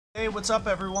Hey, what's up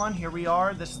everyone? Here we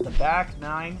are. This is the back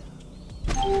 9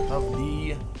 of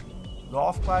the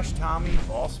Golf Clash Tommy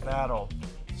Boss Battle.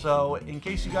 So in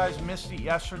case you guys missed it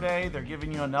yesterday, they're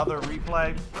giving you another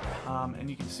replay, and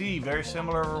you can see very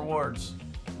similar rewards.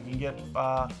 You can get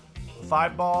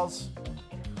 5 balls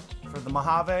for the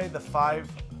Mojave, the 5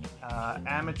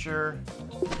 amateur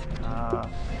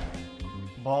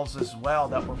balls as well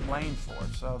that we're playing for.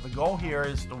 So the goal here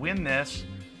is to win this,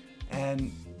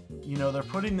 and you know, they're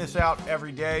putting this out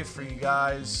every day for you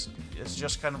guys. It's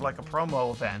just kind of like a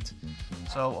promo event.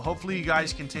 So hopefully you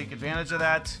guys can take advantage of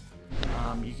that.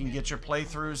 You can get your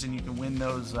playthroughs and you can win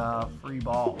those free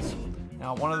balls.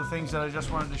 Now, one of the things that I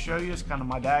just wanted to show you is kind of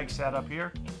my bag setup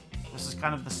here. This is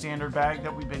kind of the standard bag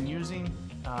that we've been using.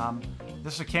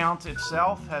 This account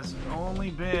itself has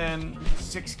only been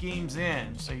 6 games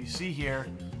in. So you see here,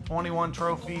 21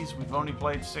 trophies. We've only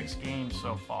played 6 games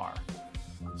so far.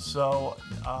 So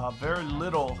very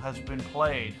little has been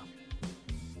played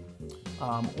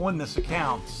on this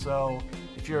account. So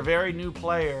if you're a very new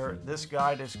player, this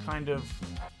guide is kind of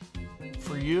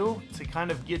for you to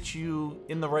kind of get you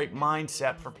in the right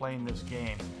mindset for playing this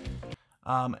game.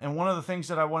 And one of the things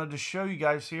that I wanted to show you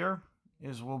guys here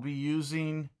is we'll be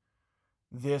using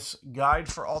this guide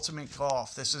for Ultimate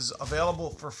Golf. This is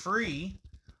available for free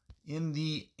in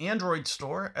the Android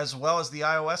store as well as the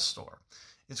iOS store.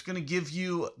 It's going to give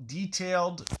you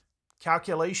detailed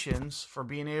calculations for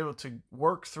being able to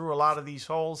work through a lot of these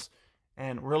holes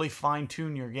and really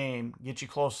fine-tune your game, get you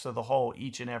close to the hole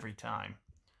each and every time.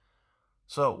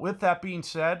 So with that being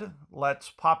said, let's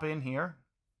pop in here.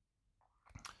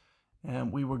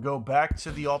 And we will go back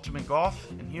to the Ultimate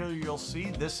Golf. And here you'll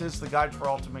see this is the guide for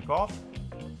Ultimate Golf.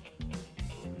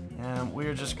 And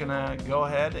we're just going to go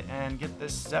ahead and get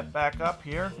this set back up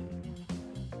here.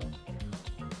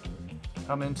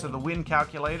 Come into the win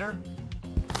calculator.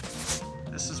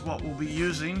 This is what we'll be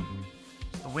using,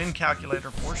 the win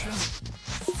calculator portion.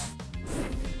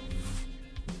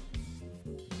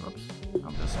 Oops,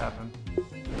 how'd this happen?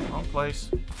 Wrong place.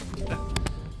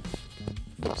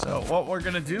 So what we're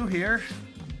gonna do here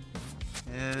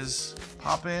is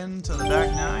pop into the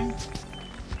back 9,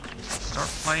 start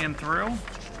playing through.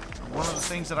 One of the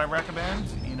things that I recommend,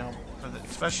 you know,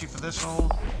 especially for this hole,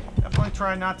 definitely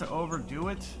try not to overdo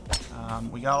it.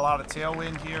 We got a lot of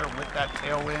tailwind here. With that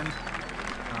tailwind,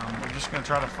 we're just going to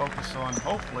try to focus on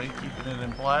hopefully keeping it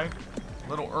in play. A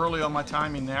little early on my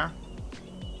timing there,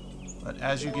 but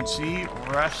as you can see,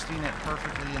 resting it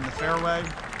perfectly in the fairway.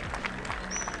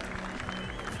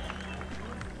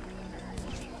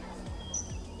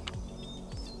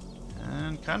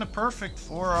 And kind of perfect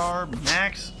for our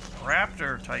max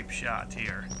Raptor type shot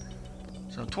here.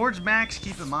 So towards max,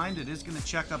 keep in mind it is going to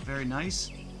check up very nice.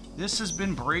 This has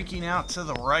been breaking out to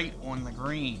the right on the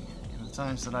green in the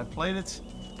times that I've played it.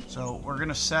 So we're going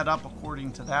to set up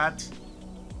according to that.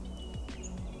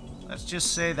 Let's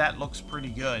just say that looks pretty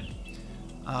good.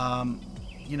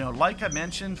 You know, like I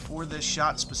mentioned for this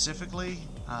shot specifically,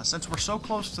 since we're so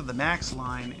close to the max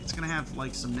line, it's going to have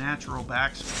like some natural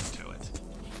backspin to it.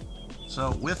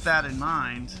 So with that in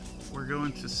mind, we're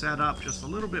going to set up just a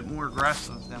little bit more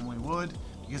aggressive than we would,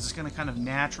 because it's going to kind of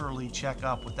naturally check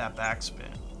up with that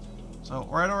backspin. So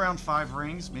right around 5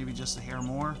 rings, maybe just a hair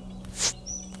more. So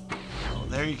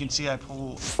there you can see I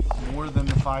pull more than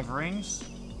the 5 rings.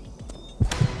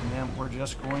 And then we're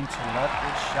just going to let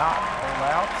this shot pull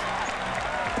out.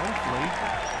 Hopefully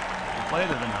we played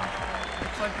it enough.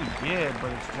 Looks like we did,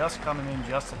 but it's just coming in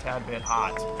just a tad bit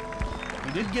hot.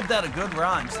 We did give that a good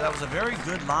run, so that was a very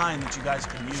good line that you guys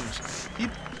can use.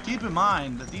 Keep in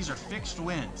mind that these are fixed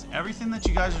wins. Everything that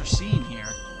you guys are seeing here,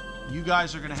 you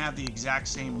guys are going to have the exact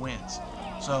same wins.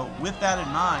 So with that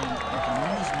in mind, you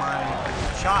can use my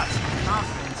shots with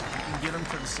confidence. You can get them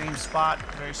to the same spot,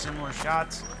 very similar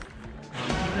shots.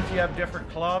 Even if you have different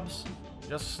clubs,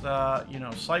 just you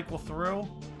know, cycle through,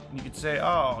 and you could say,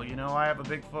 oh, you know, I have a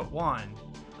Bigfoot 1,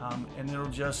 and it'll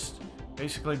just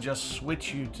basically just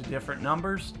switch you to different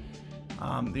numbers.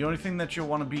 The only thing that you'll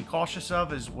want to be cautious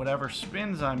of is whatever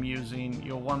spins I'm using,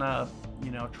 you'll want to, you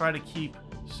know, try to keep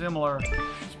similar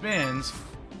spins,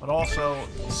 but also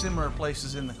similar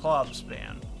places in the club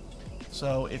span.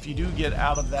 So if you do get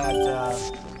out of that,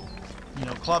 you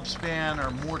know, club span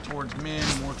or more towards min,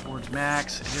 more towards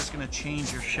max, it is going to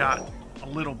change your shot a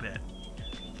little bit.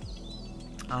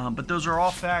 But those are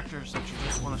all factors that you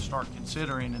just want to start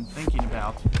considering and thinking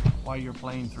about while you're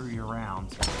playing through your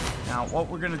rounds. Now, what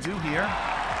we're going to do here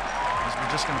is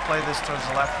we're just going to play this towards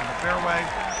the left of the fairway.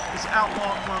 This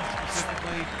Outlaw club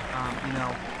specifically, you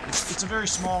know, it's a very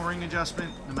small ring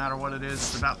adjustment, no matter what it is.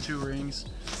 It's about 2 rings.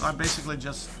 So I basically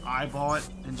just eyeball it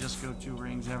and just go 2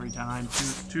 rings every time,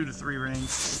 2 to 3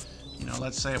 rings. You know,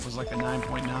 let's say it was like a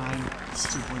 9.9, it's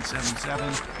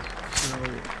 2.77. So,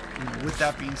 you know, with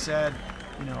that being said,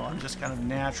 you know, I'm just kind of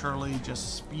naturally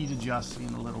just speed adjusting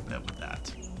a little bit with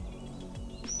that.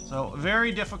 So, a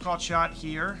very difficult shot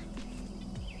here.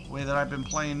 The way that I've been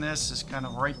playing this is kind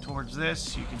of right towards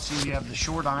this. You can see we have the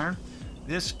short iron.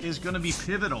 This is going to be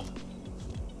pivotal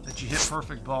that you hit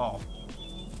perfect ball.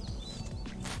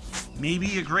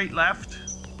 Maybe a great left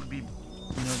would be, you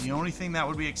know, the only thing that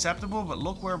would be acceptable, but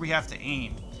look where we have to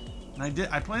aim. And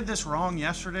I played this wrong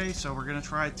yesterday, so we're going to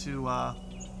try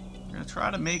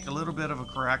to make a little bit of a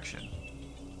correction.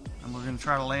 And we're going to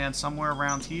try to land somewhere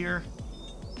around here.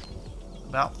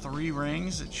 About 3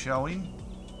 rings it's showing.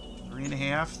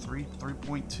 3.5,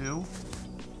 3.2.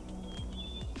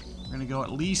 We're going to go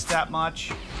at least that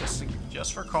much,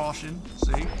 just for caution.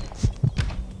 See?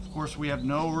 Of course, we have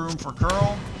no room for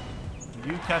curl.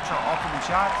 We do catch our ultimate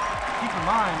shot. Keep in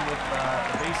mind with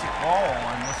the basic ball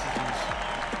on this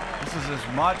is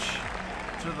as much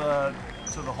to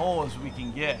the hole as we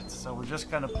can get. So we're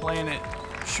just kind of playing it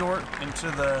short and to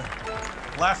the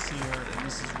left here, and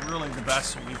this is really the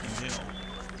best that we can do.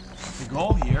 The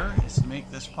goal here is to make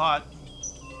this putt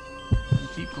and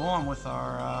keep going with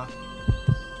our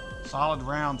solid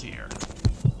round here.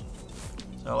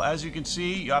 So as you can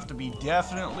see, you have to be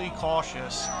definitely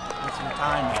cautious with your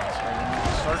timing. So when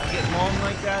you start to get long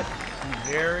like that,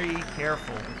 be very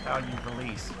careful with how you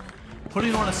release.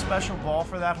 Putting on a special ball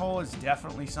for that hole is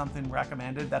definitely something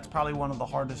recommended. That's probably one of the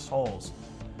hardest holes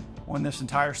on this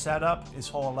entire setup is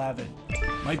hole 11.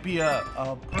 Might be a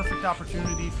perfect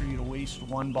opportunity for you to waste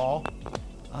 1 ball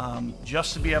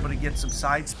just to be able to get some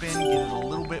side spin, get it a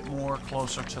little bit more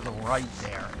closer to the right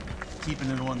there, keeping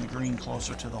it on the green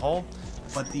closer to the hole.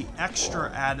 But the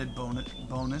extra added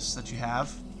bonus that you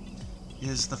have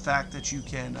is the fact that you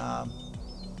can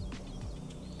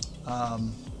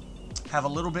have a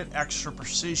little bit extra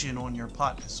precision on your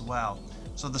putt as well.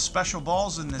 So the special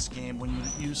balls in this game, when you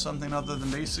use something other than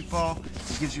basic ball,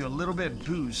 it gives you a little bit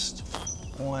boost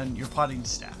on your putting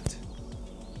stat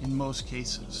in most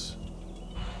cases.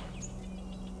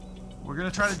 What we're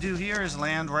going to try to do here is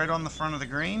land right on the front of the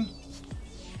green.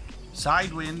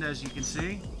 Side wind, as you can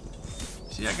see.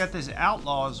 See, I got this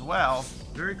Outlaw as well,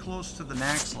 very close to the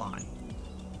max line.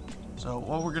 So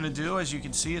what we're going to do, as you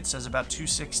can see, it says about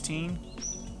 216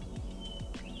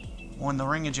 on the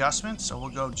ring adjustment, so we'll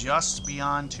go just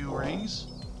beyond 2 rings.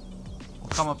 We'll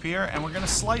come up here and we're going to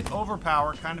slight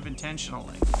overpower kind of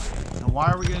intentionally. Now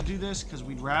why are we going to do this? Because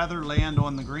we'd rather land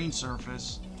on the green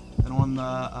surface than on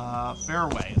the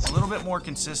fairway. It's a little bit more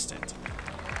consistent.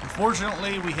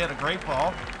 Unfortunately, we hit a great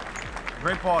ball. The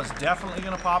great ball is definitely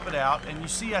going to pop it out, and you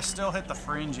see I still hit the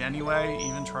fringe anyway,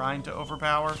 even trying to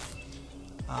overpower.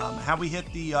 Had we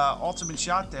hit the ultimate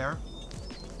shot there,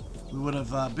 we would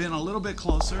have been a little bit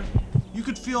closer. You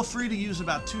could feel free to use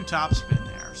about 2 topspin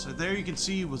there. So there you can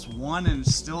see it was 1 and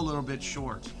it's still a little bit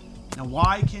short. Now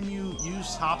why can you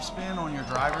use topspin on your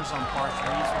drivers on par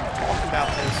 3s? We've talked about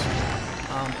this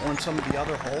on some of the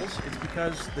other holes. It's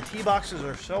because the tee boxes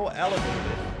are so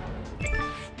elevated.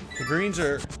 The greens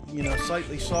are, you know,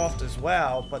 slightly soft as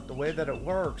well, but the way that it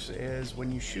works is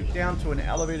when you shoot down to an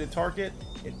elevated target,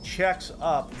 it checks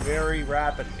up very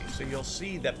rapidly. So you'll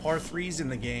see that par 3s in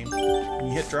the game, when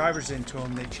you hit drivers into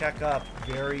them, they check up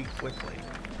very quickly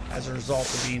as a result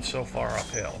of being so far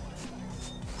uphill.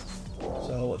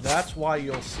 So that's why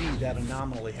you'll see that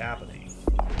anomaly happening.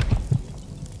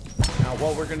 Now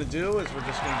what we're going to do is we're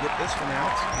just going to get this one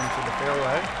out into the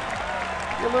fairway.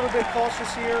 Be a little bit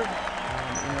cautious here.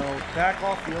 You know, back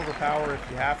off the overpower if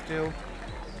you have to.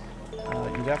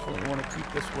 You definitely want to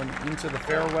keep this one into the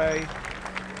fairway,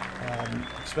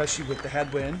 especially with the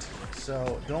headwind.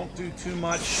 So don't do too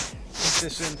much. Keep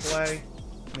this in play.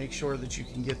 Make sure that you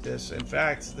can get this. In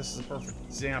fact, this is a perfect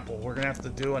example. We're going to have to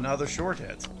do another short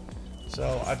hit.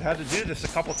 So I've had to do this a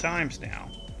couple times now.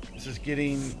 This is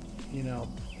getting, you know,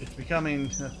 it's becoming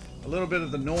a little bit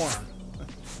of the norm.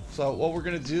 So what we're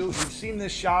going to do, you've seen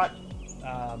this shot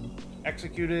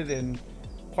executed in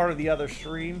part of the other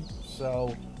stream.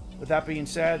 So with that being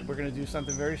said, we're going to do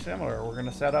something very similar. We're going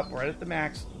to set up right at the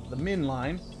max, the min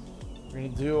line. We're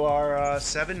going to do our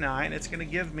 7-9. It's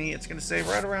going to say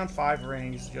right around 5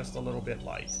 rings, just a little bit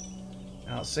light.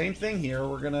 Now, same thing here.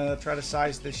 We're going to try to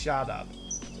size this shot up.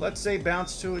 So let's say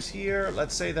bounce 2 is here.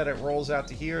 Let's say that it rolls out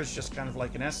to here. It's just kind of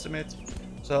like an estimate.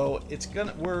 So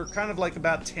we're kind of like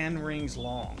about 10 rings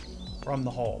long. from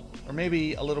the hole, or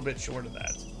maybe a little bit short of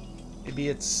that. Maybe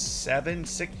it's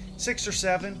 6 or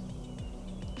 7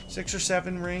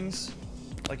 rings.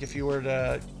 Like if you were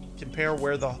to compare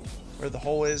where the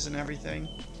hole is and everything.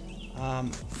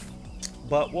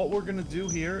 But what we're gonna do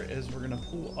here is we're gonna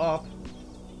pull up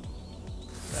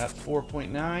that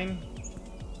 4.9.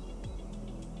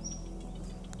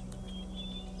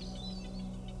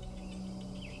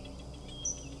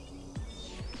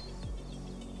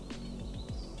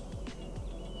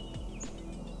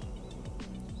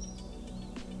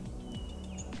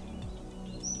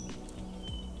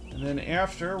 And then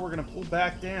after, we're going to pull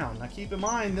back down. Now keep in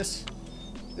mind, this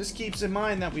keeps in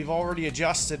mind that we've already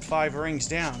adjusted 5 rings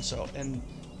down. So, and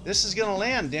this is going to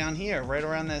land down here, right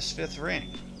around this 5th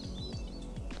ring.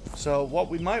 So what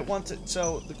we might want to,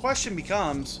 so the question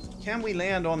becomes, can we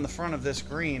land on the front of this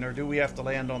green, or do we have to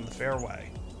land on the fairway?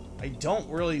 I don't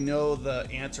really know the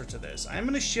answer to this. I'm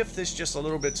going to shift this just a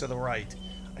little bit to the right.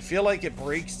 I feel like it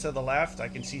breaks to the left. I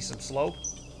can see some slope.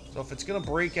 So if it's going to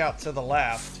break out to the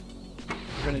left,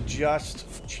 we're going to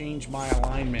just change my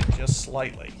alignment just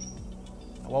slightly.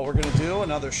 And what we're going to do,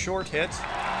 another short hit.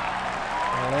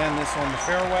 We'll land this on the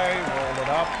fairway, roll it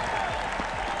up.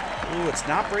 Ooh, it's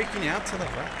not breaking out to the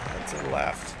right, to the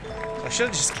left. I should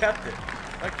have just kept it.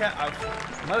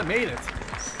 I might have made it.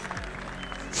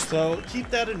 So keep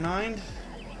that in mind,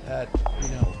 that, you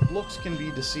know, looks can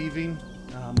be deceiving,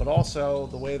 but also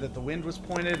the way that the wind was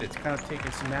pointed, it's kind of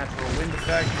taking some natural wind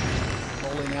effect,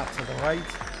 rolling out to the right.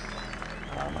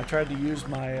 I tried to use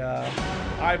my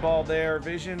eyeball there,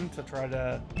 vision, to try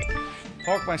to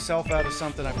talk myself out of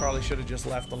something I probably should have just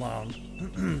left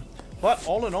alone. But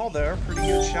all in all, they're pretty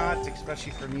good shots,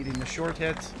 especially for needing the short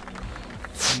hit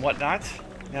and whatnot.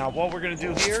 Now, what we're going to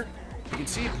do here, you can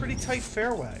see a pretty tight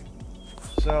fairway.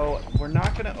 So we're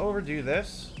not going to overdo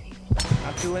this,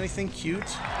 not do anything cute.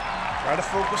 Try to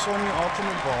focus on your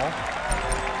ultimate ball.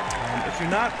 If you're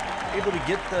not able to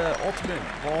get the ultimate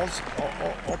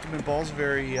balls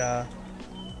very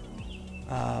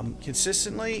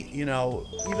consistently, you know,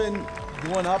 even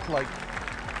going up like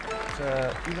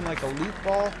even like a loop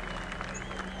ball,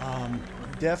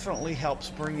 definitely helps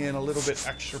bring in a little bit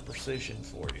extra precision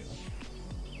for you.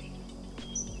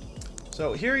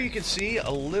 So here you can see a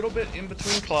little bit in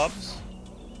between clubs,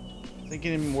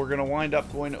 thinking we're going to wind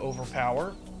up going to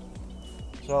overpower.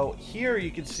 So here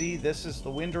you can see this is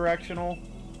the wind directional.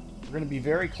 We're going to be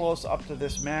very close up to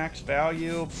this max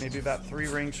value, maybe about 3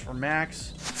 rings for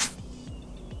max.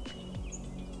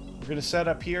 We're going to set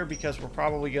up here because we're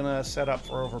probably going to set up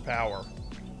for overpower.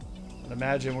 And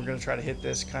imagine we're going to try to hit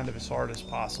this kind of as hard as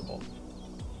possible,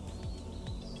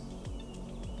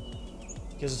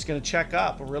 because it's going to check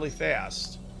up really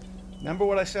fast. Remember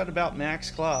what I said about max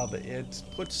club? It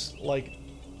puts like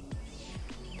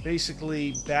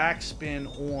basically backspin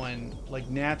on, like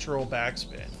natural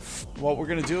backspin. What we're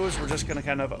going to do is we're just going to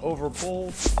kind of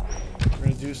overpull. We're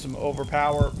going to do some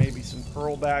overpower, maybe some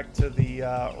curl back to the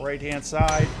right hand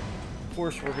side. Of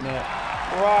course, we're going to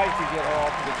try to get our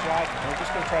ultimate shot. We're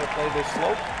just going to try to play this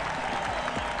slope,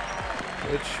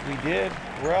 which we did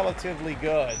relatively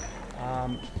good.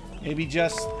 Maybe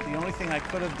just the only thing I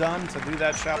could have done to do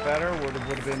that shot better would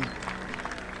have been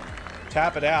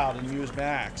tap it out and use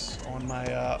max on my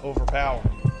overpower,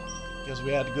 because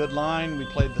we had a good line, we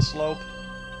played the slope,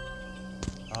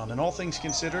 and all things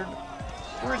considered,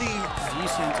 pretty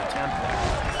decent attempt there.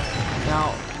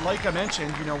 Now, like I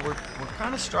mentioned, you know, we're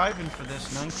kind of striving for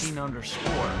this 19 under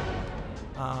score.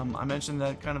 I mentioned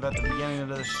that kind of at the beginning of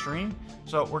the stream.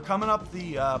 So we're coming up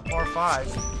the par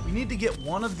 5. We need to get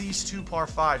one of these 2 par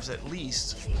 5s at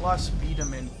least, plus beat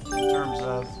them in terms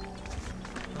of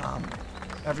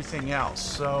everything else.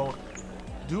 So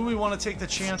do we want to take the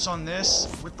chance on this?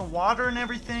 With the water and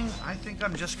everything, I think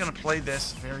I'm just going to play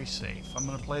this very safe. I'm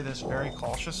going to play this very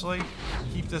cautiously,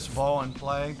 keep this ball in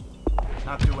play,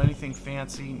 not do anything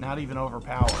fancy, not even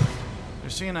overpower. You're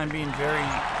seeing I'm being very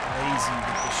lazy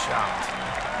with this shot.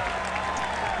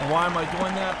 And why am I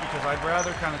doing that? Because I'd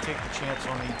rather kind of take the chance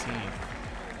on 18.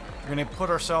 We're going to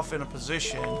put ourselves in a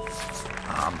position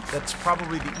that's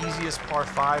probably the easiest par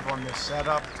 5 on this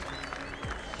setup.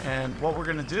 And what we're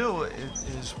going to do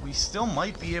is we still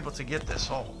might be able to get this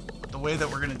hole, but the way that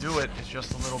we're going to do it is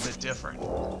just a little bit different.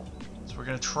 So we're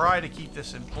going to try to keep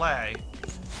this in play,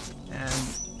 and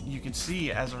you can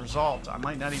see as a result, I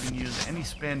might not even use any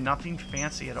spin, nothing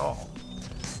fancy at all.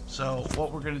 So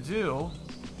what we're going to do,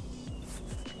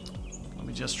 let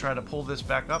me just try to pull this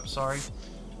back up, sorry.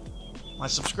 My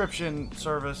subscription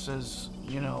service is,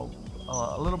 you know,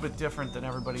 a little bit different than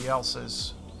everybody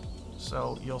else's.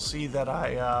 So you'll see that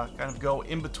I kind of go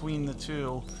in between the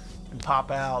two and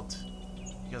pop out,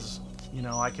 because you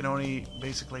know, I can only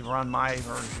basically run my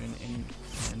version in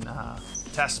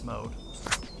test mode.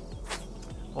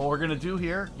 What we're gonna do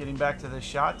here, getting back to this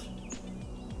shot,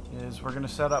 is we're gonna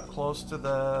set up close to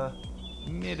the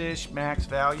mid-ish max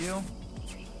value.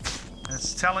 And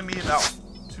it's telling me about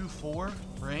 2.4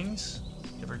 rings,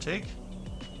 give or take.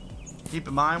 Keep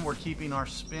in mind we're keeping our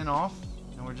spin off,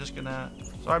 and we're just gonna,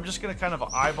 so I'm just gonna kind of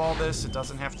eyeball this. It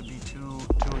doesn't have to be too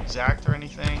exact or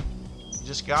anything. You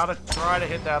just gotta try to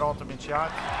hit that ultimate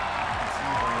shot. Let's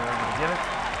see if we're able to get it.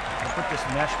 I'll put this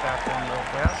mesh back on real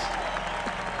fast.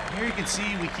 Here you can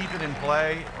see we keep it in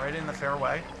play right in the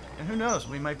fairway. And who knows,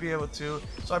 we might be able to.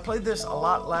 So I played this a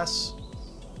lot less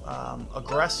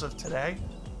aggressive today.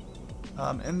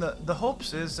 And the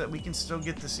hopes is that we can still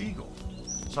get this eagle.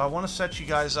 So I want to set you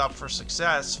guys up for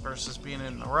success versus being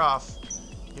in the rough,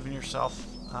 giving yourself,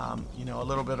 you know, a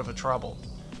little bit of a trouble.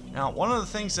 Now, one of the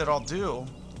things that I'll do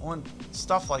on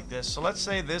stuff like this, so let's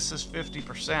say this is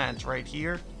 50% right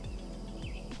here.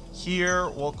 Here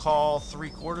we'll call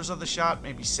 3/4 of the shot,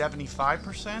 maybe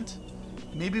 75%.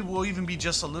 Maybe we'll even be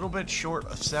just a little bit short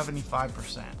of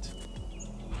 75%.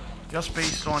 Just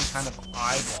based on kind of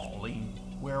eyeballing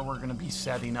where we're going to be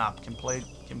setting up, can play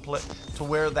to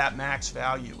where that max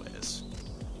value is.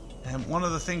 And one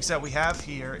of the things that we have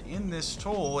here in this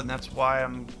tool, and that's why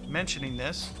I'm mentioning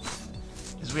this,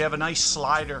 is we have a nice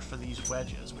slider for these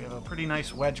wedges. We have a pretty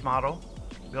nice wedge model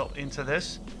built into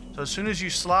this. So as soon as you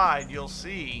slide, you'll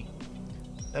see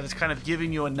that it's kind of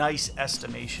giving you a nice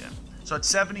estimation. So at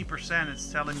 70%, it's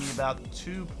telling me about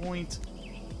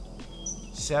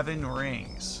 2.7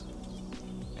 rings.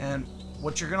 And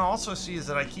what you're gonna also see is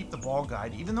that I keep the ball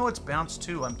guide, even though it's bounced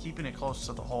too, I'm keeping it close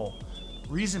to the hole.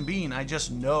 Reason being, I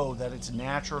just know that it's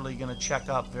naturally gonna check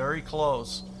up very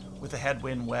close with a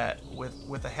headwind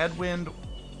with a headwind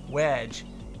wedge.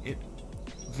 It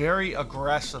very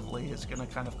aggressively is gonna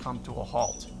kind of come to a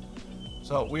halt.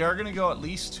 So we are gonna go at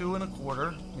least 2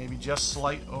 1/4, maybe just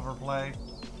slight overplay,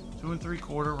 2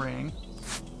 3/4 ring.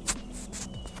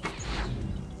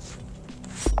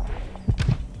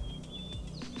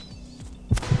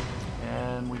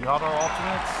 And we got our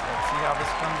alternates. Let's see how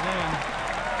this comes in.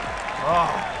 Oh,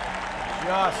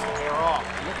 just a hair off.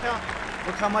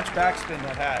 Look how much backspin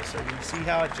that has. So you see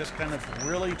how it just kind of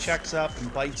really checks up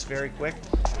and bites very quick.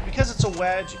 Because it's a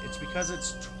wedge, it's because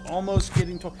it's almost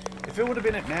getting to. If it would have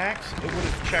been at max, it would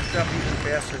have checked up even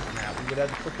faster than that. We would have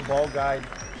to put the ball guide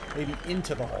maybe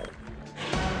into the hole.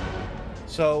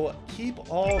 So keep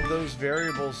all of those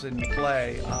variables in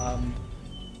play.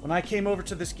 When I came over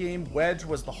to this game, wedge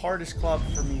was the hardest club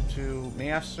for me to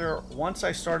master. Once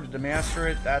I started to master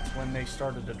it, that's when they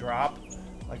started to drop.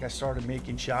 Like I started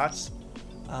making shots.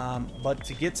 But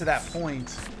to get to that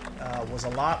point was a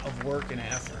lot of work and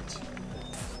effort.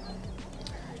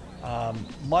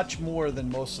 Much more than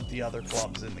most of the other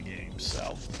clubs in the game.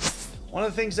 So one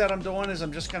of the things that I'm doing is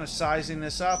I'm just kind of sizing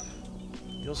this up.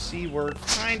 You'll see we're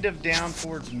kind of down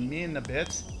towards min a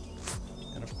bit.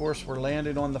 And of course we're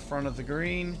landing on the front of the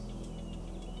green.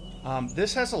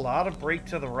 This has a lot of break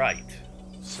to the right.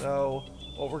 So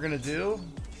what we're going to do,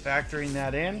 factoring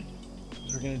that in,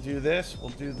 is we're going to do this. We'll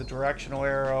do the directional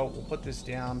arrow. We'll put this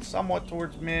down somewhat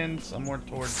towards min, somewhat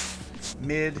towards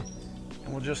mid.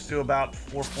 And we'll just do about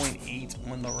 4.8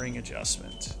 on the ring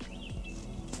adjustment.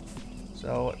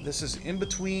 So this is in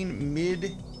between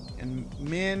mid and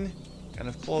min, kind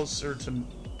of closer to,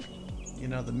 you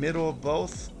know, the middle of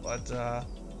both, but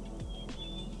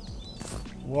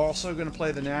we're also going to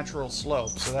play the natural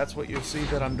slope. So that's what you'll see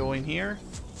that I'm doing here,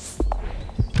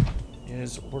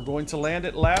 is we're going to land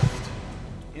it left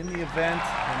in the event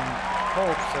and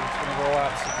hope that it's going to roll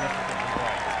out significantly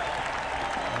right.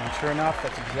 And sure enough,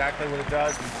 that's exactly what it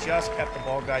does. We just kept the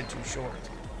ball guide too short.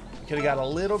 We could have got a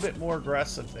little bit more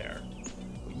aggressive there.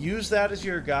 But use that as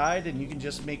your guide, and you can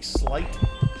just make slight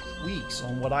tweaks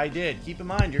on what I did. Keep in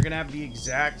mind, you're going to have the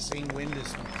exact same wind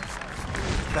as me.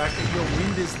 The fact that your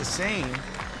wind is the same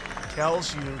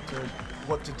tells you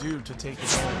what to do to take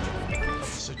advantage of the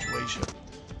situation.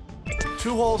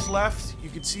 2 holes left. You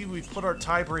can see we've put our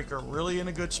tiebreaker really in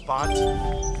a good spot.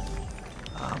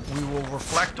 We will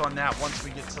reflect on that once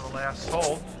we get to the last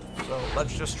hole. So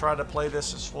let's just try to play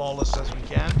this as flawless as we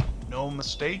can. No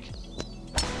mistake.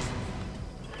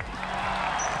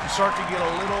 You start to get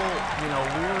a little, you know,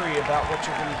 weary about what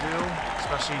you're going to do,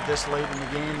 especially this late in the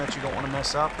game that you don't want to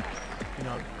mess up. You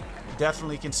know,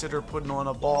 definitely consider putting on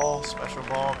a ball. Special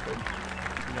ball could,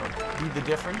 you know, be the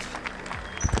difference.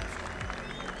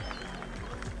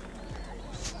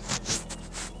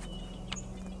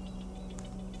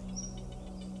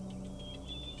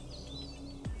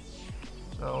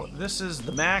 So this is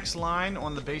the max line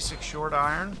on the basic short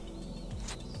iron.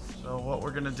 So what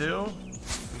we're gonna do,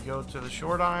 we go to the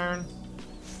short iron.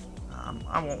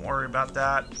 I won't worry about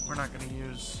that. We're not gonna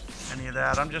use any of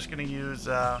that. I'm just gonna use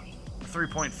a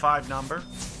 3.5 number.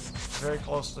 Very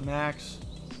close to max.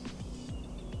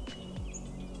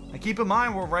 Now keep in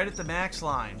mind, we're right at the max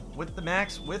line. With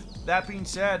that being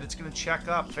said, it's gonna check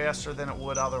up faster than it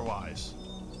would otherwise.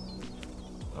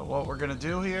 So what we're gonna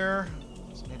do here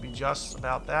is maybe just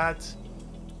about that.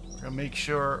 We're gonna make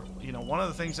sure, you know, one of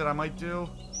the things that I might do,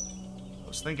 I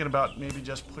was thinking about maybe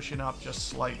just pushing up just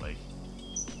slightly.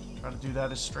 Try to do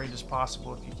that as straight as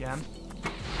possible if you can.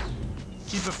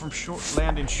 Keep it from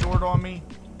landing short on me.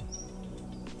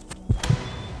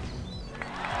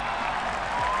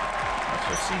 Let's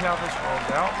just see how this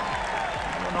rolls out.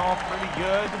 Doing all pretty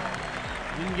good.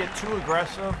 Didn't get too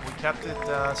aggressive. We kept it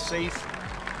safe.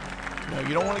 You know,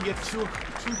 you don't want to get too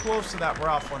close to that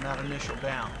rough on that initial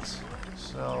bounce.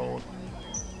 So,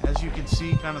 as you can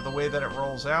see, kind of the way that it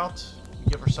rolls out, you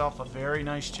give yourself a very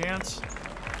nice chance.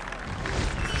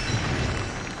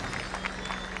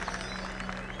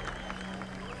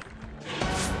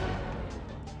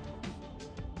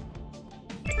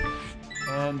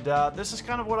 And this is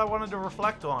kind of what I wanted to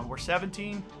reflect on. We're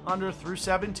 17 under through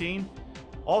 17.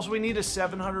 All we need is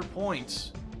 700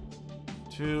 points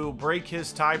to break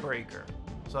his tiebreaker.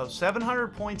 So 700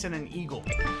 points and an eagle.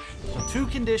 So 2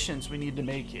 conditions we need to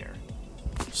make here.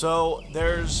 So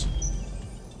there's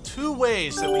 2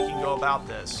 ways that we can go about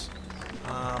this.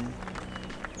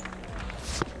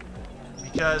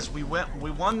 Because we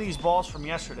won these balls from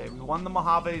yesterday. We won the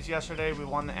Mojaves yesterday. We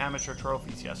won the amateur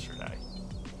trophies yesterday.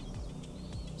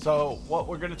 So what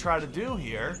we're going to try to do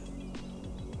here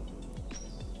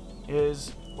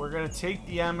is we're going to take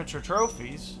the amateur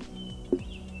trophies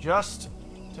just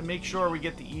to make sure we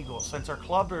get the eagle. Since our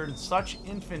clubs are in such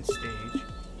infant stage,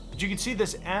 but you can see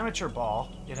this amateur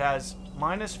ball, it has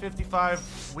minus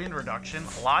 55 wind reduction,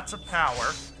 lots of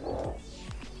power.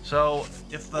 So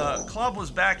if the club was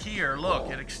back here,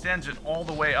 look, it extends it all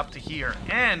the way up to here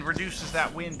and reduces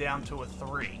that wind down to a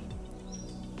 3.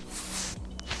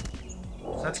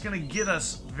 So that's going to get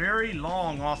us very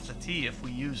long off the tee if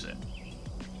we use it.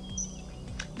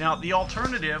 Now, the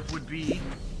alternative would be,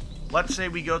 let's say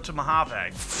we go to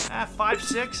Mojave.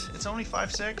 5.6, it's only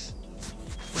 5.6.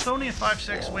 With only a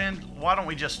 5.6 wind, why don't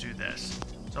we just do this?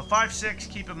 So 5.6,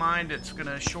 keep in mind, it's going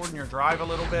to shorten your drive a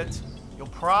little bit. You'll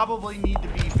probably need to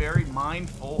be very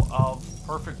mindful of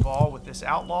perfect ball with this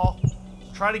outlaw. So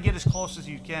try to get as close as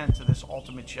you can to this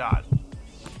ultimate shot.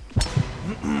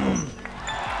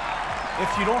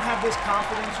 If you don't have this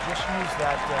confidence, just use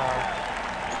that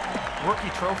rookie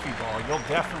trophy ball. You'll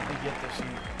definitely get this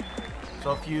eagle.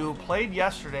 So if you played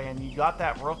yesterday and you got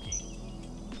that rookie,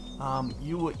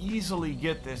 you will easily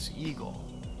get this eagle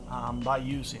by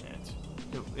using it.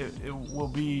 It will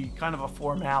be kind of a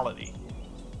formality.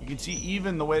 You can see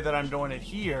even the way that I'm doing it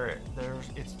here,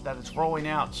 it's rolling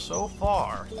out so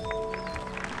far. You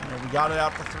know, we got it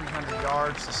out to 300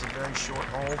 yards. This is a very short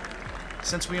hole.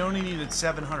 Since we only needed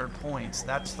 700 points,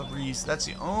 that's the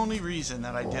only reason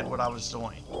that I did what I was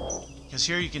doing. Because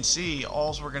here you can see,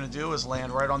 all we're going to do is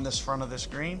land right on this front of this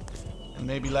green and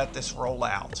maybe let this roll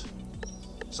out.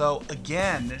 So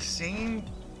again, the same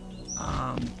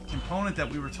component that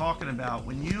we were talking about,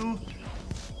 when you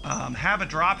have a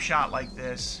drop shot like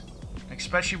this,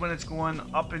 especially when it's going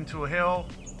up into a hill,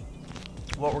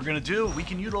 what we're going to do, we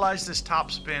can utilize this top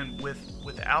spin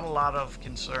without a lot of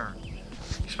concern.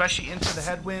 Especially into the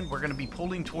headwind, we're going to be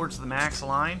pulling towards the max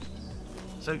line.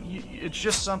 So it's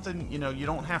just something, you know, you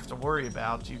don't have to worry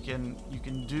about. You can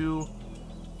do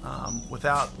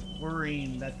without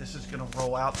worrying that this is going to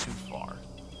roll out too far.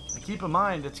 And keep in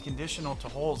mind, it's conditional to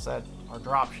holes that are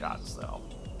drop shots, though.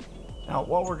 Now,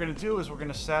 what we're going to do is we're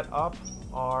going to set up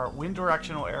our wind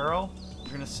directional arrow. We're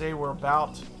going to say we're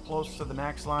about close to the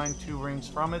max line, 2 rings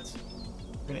from it.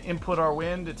 We're going to input our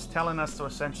wind. It's telling us to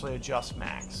essentially adjust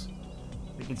max.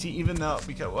 You can see even though,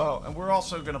 and we're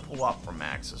also going to pull up from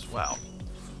max as well.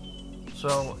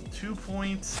 So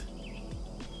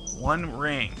 2.1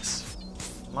 rings.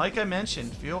 Like I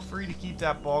mentioned, feel free to keep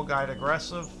that ball guide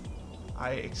aggressive.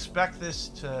 I expect this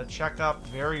to check up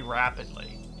very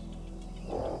rapidly.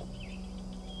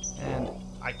 And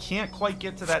I can't quite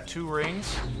get to that 2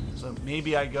 rings, so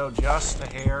maybe I go just a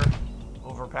hair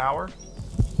over power.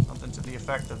 Something to the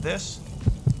effect of this.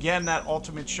 Again, that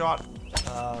ultimate shot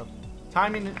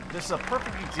timing, this is a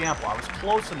perfect example. I was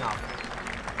close enough.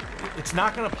 It's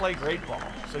not going to play great ball.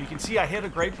 So you can see I hit a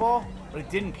great ball, but it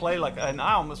didn't play like, and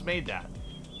I almost made that.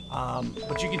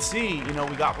 But you can see, you know,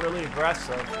 we got really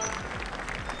aggressive.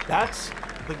 That's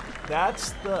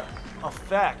the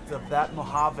effect of that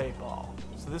Mojave ball.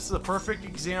 So this is a perfect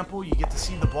example. You get to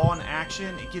see the ball in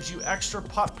action. It gives you extra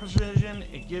putt precision.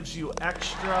 It gives you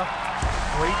extra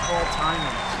great ball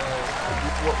timing.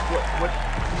 So what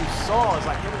you saw is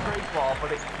I hit a great ball,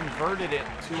 but it converted it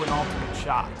to an ultimate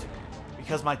shot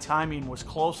because my timing was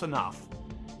close enough.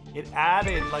 It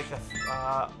added like a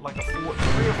 3 or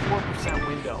 4%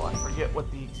 window. I forget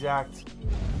what the exact.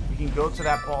 We can go to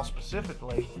that ball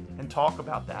specifically and talk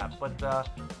about that. But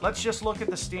let's just look at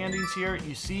the standings here.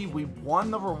 You see, we won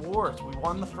the rewards. We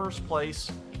won the first place.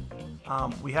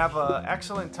 We have an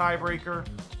excellent tiebreaker.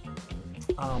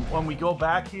 When we go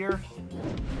back here,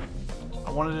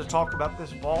 I wanted to talk about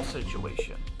this ball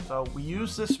situation. So we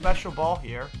use this special ball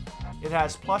here. It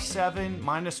has +7,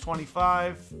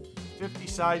 -25, 50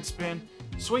 side spin,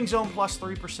 swing zone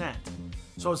 +3%.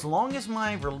 So as long as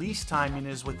my release timing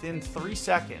is within 3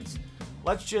 seconds,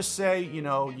 let's just say, you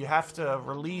know, you have to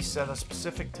release at a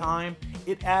specific time,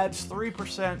 it adds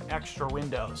 3% extra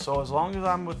window. So as long as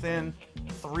I'm within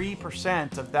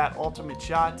 3% of that ultimate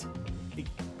shot, it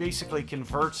basically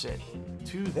converts it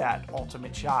to that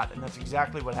ultimate shot, and that's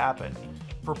exactly what happened.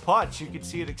 For putts, you can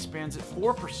see it expands at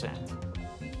 4%.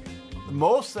 The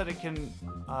most that it can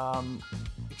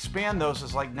expand those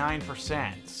is like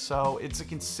 9%. So it's a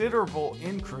considerable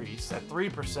increase at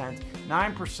 3%.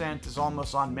 9% is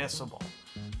almost unmissable.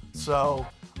 So,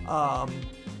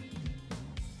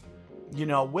 you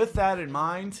know, with that in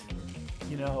mind,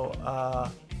 you know,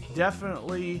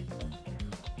 definitely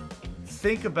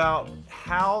think about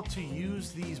how to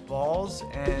use these balls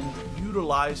and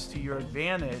utilize to your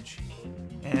advantage.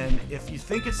 And if you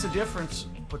think it's the difference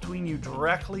between you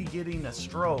directly getting a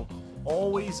stroke,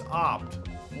 always opt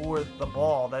for the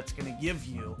ball that's going to give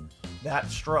you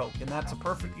that stroke. And that's a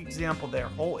perfect example there.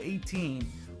 Hole 18,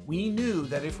 we knew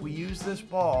that if we use this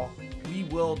ball, we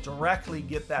will directly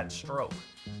get that stroke.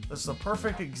 This is a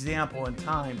perfect example in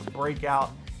time to break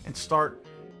out and start,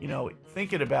 you know,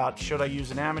 thinking about, should I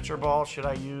use an amateur ball? Should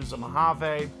I use a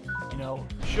Mojave? You know,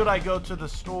 should I go to the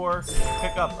store,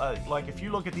 pick up, like if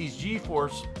you look at these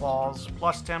G-Force balls,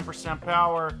 +10%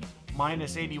 power,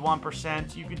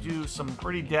 -81%, you could do some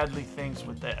pretty deadly things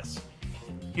with this.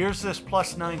 Here's this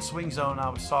 +9 swing zone I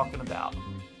was talking about.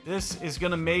 This is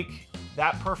going to make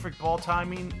that perfect ball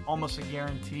timing almost a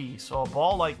guarantee. So a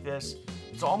ball like this,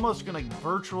 it's almost going to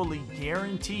virtually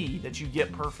guarantee that you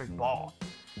get perfect ball.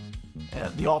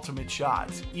 The ultimate shot.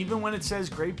 Even when it says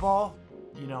great ball,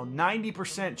 you know,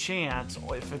 90% chance,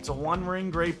 if it's a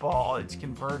one-ring great ball, it's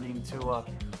converting to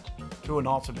an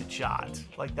ultimate shot.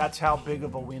 Like, that's how big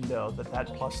of a window that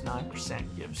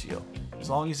 +9% gives you. As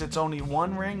long as it's only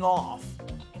one ring off,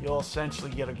 you'll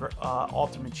essentially get a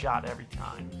ultimate shot every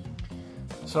time.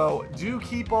 So do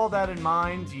keep all that in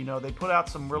mind. You know, they put out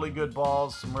some really good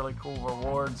balls, some really cool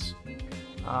rewards.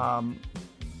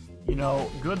 You know,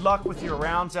 good luck with your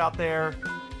rounds out there.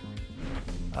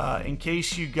 In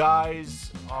case you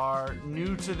guys are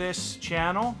new to this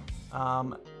channel,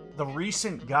 the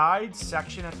recent guides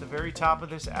section at the very top of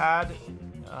this app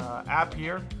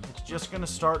here, it's just going to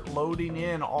start loading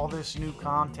in all this new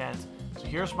content. So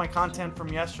here's my content from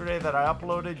yesterday that I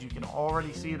uploaded. You can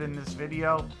already see it in this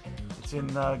video. It's in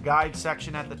the guide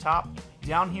section at the top.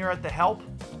 Down here at the help,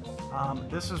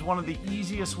 this is one of the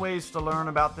easiest ways to learn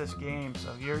about this game.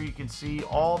 So here you can see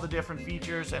all the different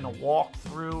features and a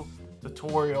walkthrough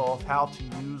tutorial of how to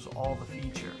use all the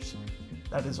features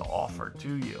that is offered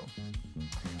to you.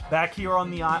 Back here on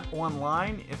the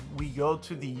online, if we go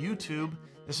to the YouTube,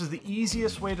 this is the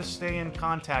easiest way to stay in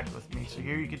contact with me. So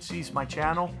here you can see my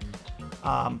channel.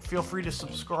 Feel free to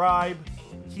subscribe,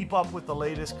 keep up with the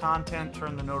latest content,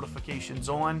 turn the notifications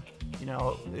on. You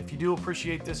know, if you do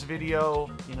appreciate this video,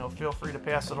 you know, feel free to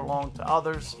pass it along to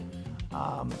others.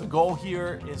 The goal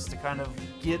here is to kind of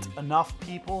get enough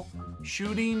people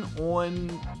shooting on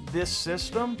this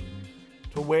system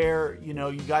to where, you know,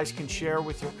 you guys can share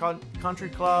with your country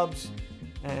clubs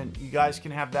and you guys can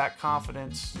have that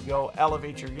confidence to go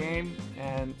elevate your game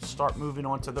and start moving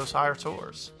on to those higher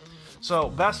tours. So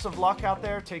best of luck out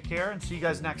there. Take care and see you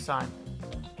guys next time.